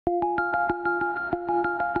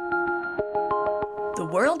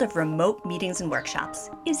world of remote meetings and workshops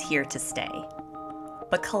is here to stay,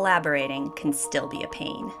 but collaborating can still be a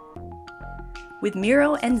pain. With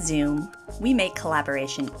Miro and Zoom, we make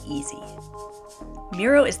collaboration easy.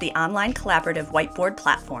 Miro is the online collaborative whiteboard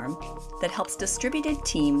platform that helps distributed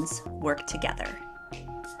teams work together.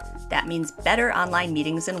 That means better online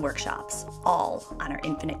meetings and workshops, all on our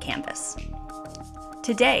infinite canvas.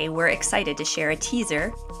 Today, we're excited to share a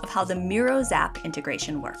teaser of how the Miro App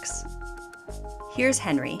integration works. Here's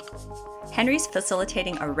Henry. Henry's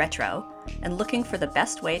facilitating a retro and looking for the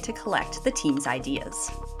best way to collect the team's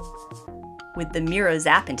ideas. With the Miro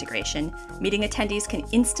App integration, meeting attendees can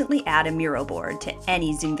instantly add a Miro board to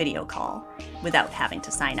any Zoom video call without having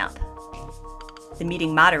to sign up. The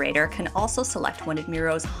meeting moderator can also select one of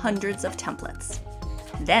Miro's hundreds of templates,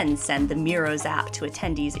 then send the Miro App to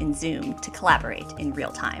attendees in Zoom to collaborate in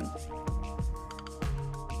real time.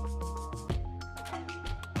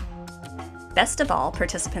 Best of all,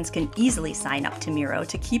 participants can easily sign up to Miro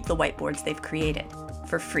to keep the whiteboards they've created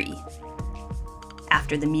for free.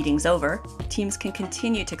 After the meeting's over, teams can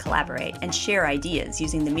continue to collaborate and share ideas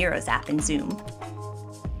using the Miro App in Zoom.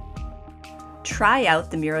 Try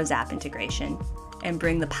out the Miro App integration and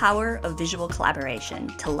bring the power of visual collaboration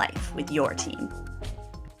to life with your team.